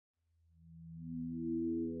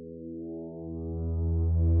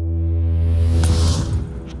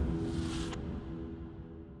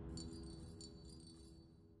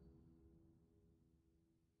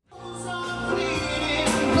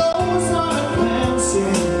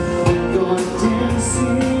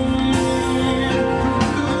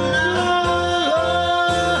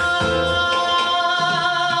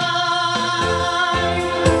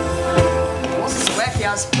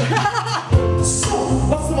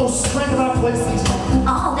strength of our places.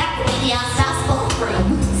 Oh, that could be the outside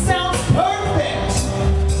ballroom. Sounds perfect!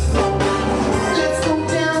 Let's go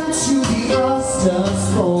down to the Oscars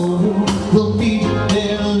ballroom. We'll meet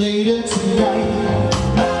there later tonight.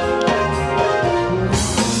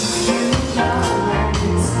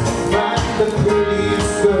 Find the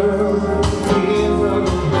prettiest girl in the world.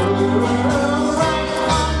 Right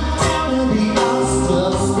on down to the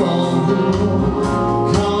Oscars ballroom.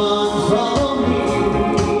 Come on, follow me.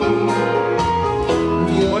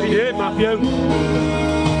 What are you doing, Matthew?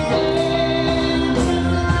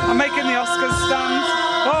 I'm making the Oscars stand.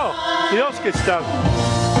 Oh, the Oscar stand.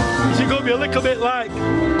 Is it going to be a little bit like...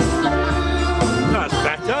 That's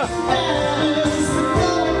better.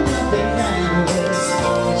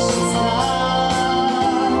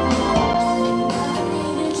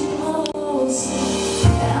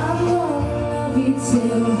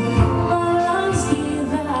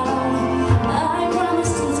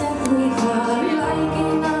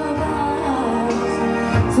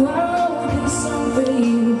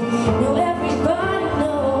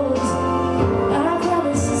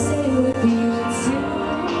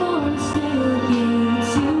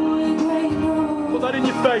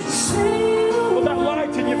 Face. Put that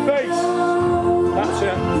light in your face. That's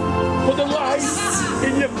it. Put the light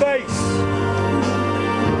in your face.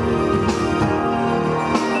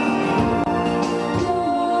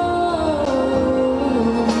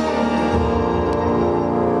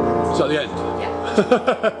 Is that the end? Yeah.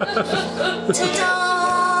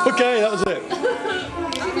 Okay, that was it.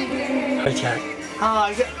 Okay. Oh,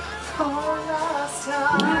 you get...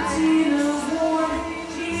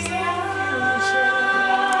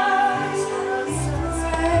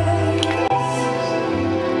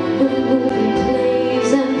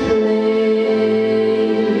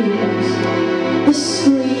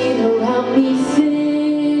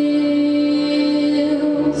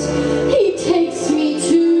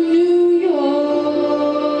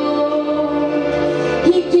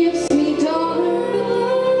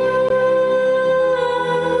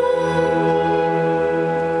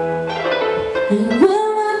 And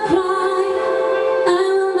will not cry, I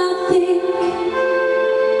will not think.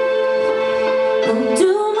 I'll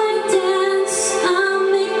do my dance, I'll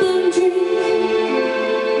make them drink.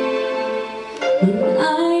 When I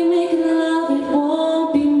make love, it won't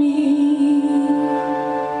be me.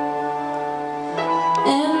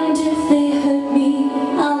 And if they hurt me,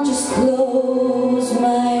 I'll just close my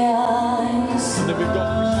eyes. And then we've got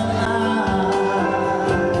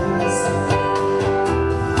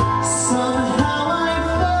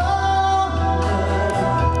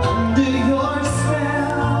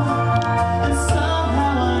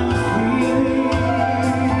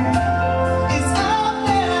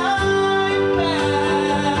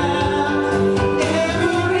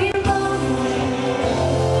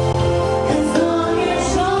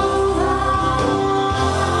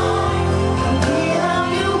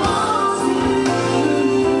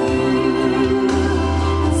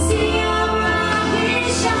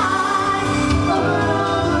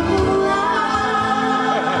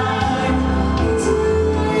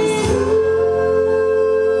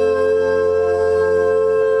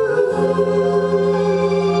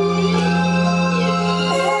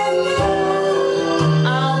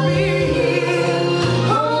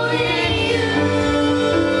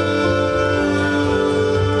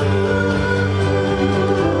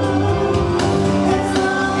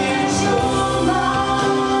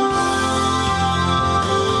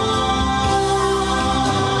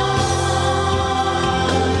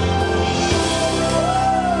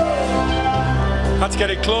had to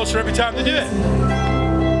get it closer every time they did it.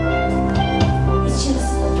 It's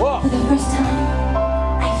just What? for the first time,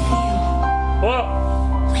 I feel What?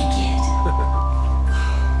 wicked.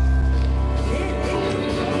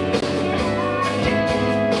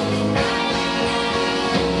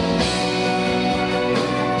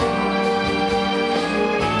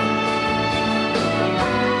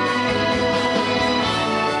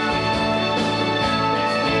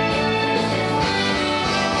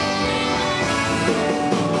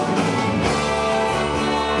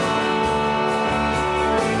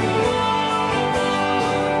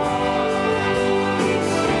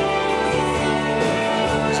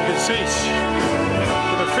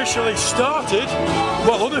 We've officially started,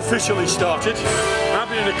 well, unofficially started. I've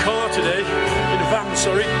been in a car today, in a van,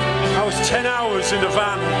 sorry. I was 10 hours in a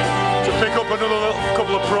van to pick up another little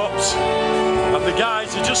couple of props. And the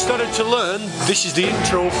guys have just started to learn, this is the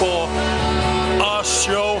intro for our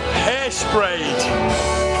show, Hairsprayed.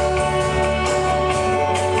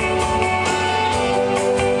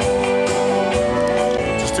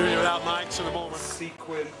 Just doing it without mics at the moment.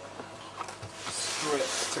 Sequin strip.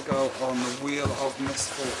 to go on the Wheel of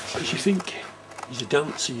Misfortune. Because you think he's a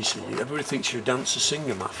dancer, you see. Everybody thinks you're a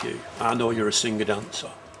dancer-singer, Matthew. I know you're a singer-dancer.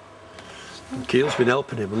 And Keel's been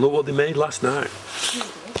helping him. And look what they made last night.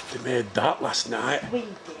 They made that last night. We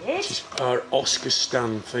did. Which is our Oscar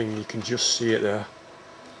stand thing. You can just see it there.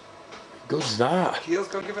 Good's that. Keel's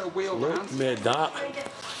going to give it a wheel Look, round. made that.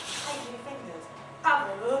 Have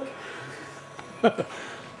a look.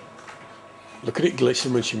 Look at it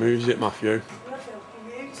glisten when she moves it, Matthew.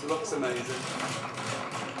 It looks amazing.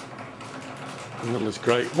 And that looks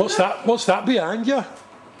great. What's that? What's that behind you?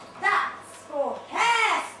 That's for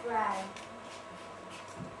hairspray.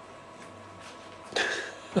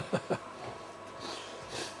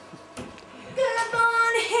 Good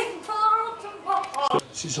morning, Baltimore.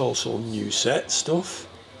 This is also new set stuff.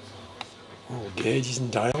 All gauges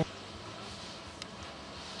and dial.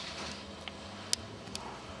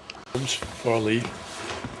 Roms, before I leave.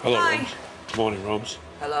 Hello, Hi. Roms. Good morning, Roms.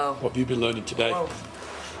 Hello. What have you been learning today? Well,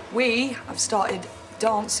 we have started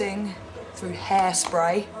dancing through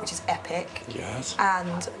Hairspray, which is epic, Yes.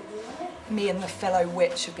 and me and the fellow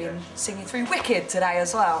witch have been singing through Wicked today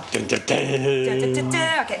as well. Dun, dun, dun.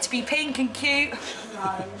 I get to be pink and cute.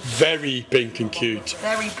 Very pink and cute.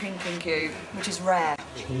 Very pink and cute, which is rare.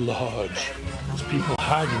 Large. There's people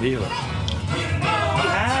hiding here. Look.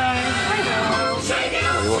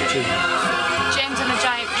 Are you watching? James and the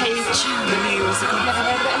Giant Peach. The musical. Never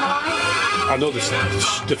heard of it in my life. I know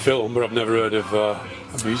the film, but I've never heard of a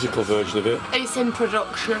musical version of it. It's in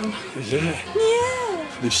production. Is it? Yeah.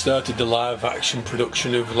 They've started the live action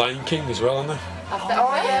production of Lion King as well, haven't they?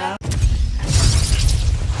 Oh yeah.